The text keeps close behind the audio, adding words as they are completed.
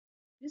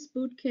This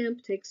boot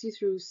camp takes you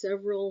through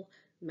several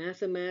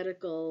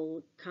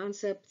mathematical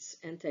concepts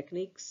and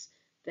techniques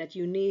that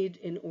you need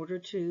in order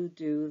to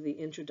do the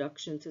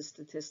Introduction to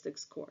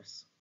Statistics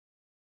course.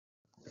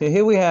 Okay,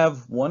 here we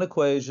have one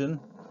equation,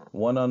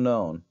 one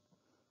unknown.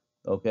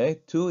 Okay,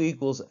 2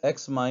 equals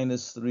x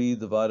minus 3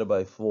 divided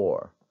by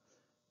 4.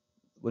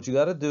 What you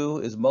got to do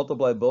is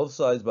multiply both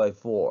sides by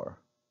 4.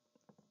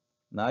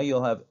 Now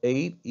you'll have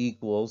 8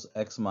 equals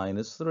x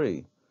minus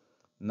 3.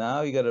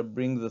 Now you got to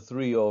bring the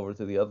 3 over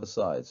to the other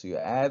side. So you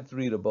add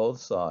 3 to both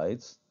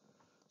sides.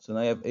 So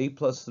now you have 8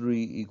 plus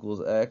 3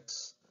 equals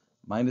x,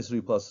 minus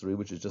 3 plus 3,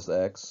 which is just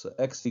x. So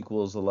x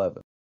equals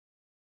 11.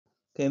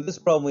 Okay, in this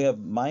problem we have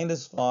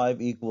minus 5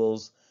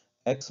 equals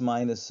x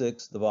minus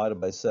 6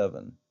 divided by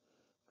 7.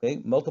 Okay,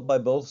 multiply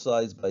both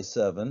sides by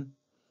 7.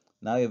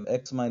 Now you have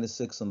x minus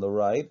 6 on the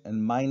right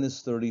and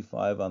minus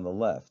 35 on the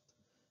left.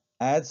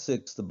 Add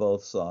 6 to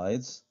both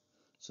sides.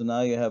 So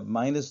now you have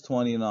minus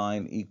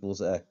 29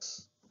 equals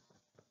x.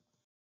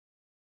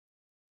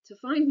 To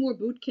find more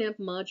bootcamp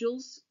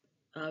modules,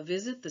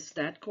 visit the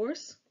STAT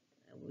course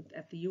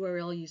at the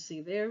URL you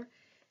see there,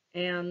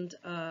 and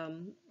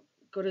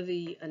go to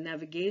the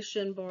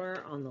navigation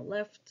bar on the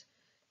left,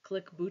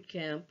 click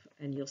Bootcamp,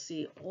 and you'll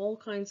see all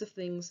kinds of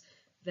things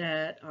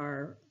that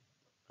are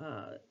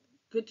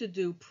good to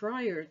do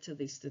prior to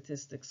the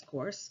statistics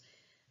course.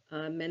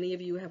 Many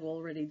of you have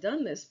already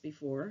done this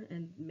before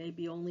and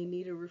maybe only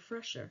need a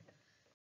refresher.